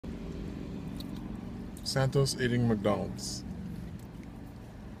Santos eating McDonald's.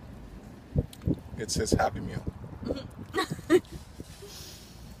 It's his Happy Meal.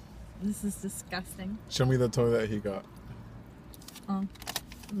 This is disgusting. Show me the toy that he got. Oh.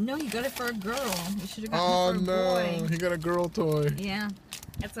 No, you got it for a girl. You should have gotten it for a boy. Oh no, he got a girl toy. Yeah.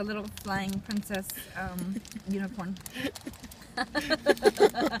 It's a little flying princess unicorn.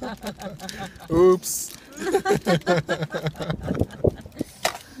 Oops.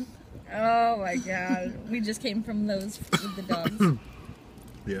 Oh my god. We just came from those with the dogs.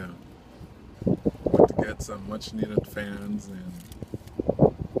 Yeah. Went to get some much needed fans and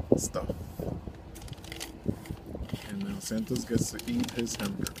stuff. And now Santos gets to eat his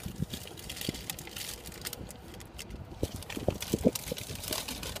hamburger.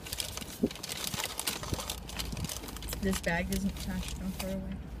 This bag isn't trash. Don't throw it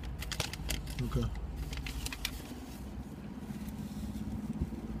away. Okay.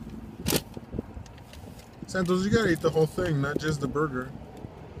 Santos, you gotta eat the whole thing, not just the burger.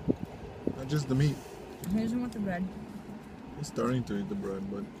 Not just the meat. He doesn't want the bread. He's starting to eat the bread,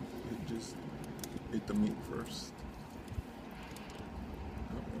 but he just ate the meat first.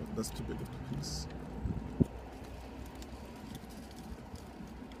 Oh, that's too big of a piece.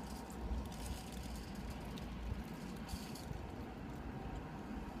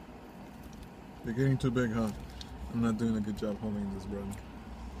 They're getting too big, huh? I'm not doing a good job holding this bread.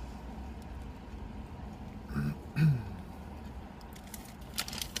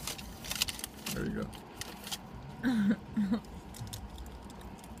 There you go. I'm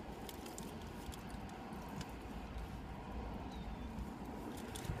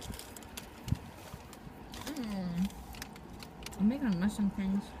making a mess of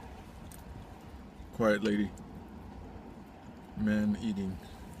things. Quiet lady. Man eating.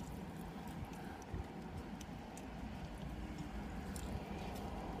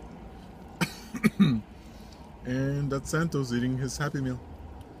 And that's Santos eating his Happy Meal.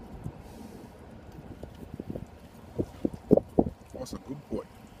 Was a good boy.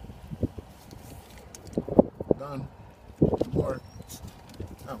 Done. More.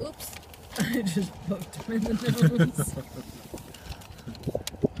 Oh. Oops. I just poked him in the nose.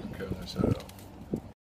 Okay, I'm gonna shut it off.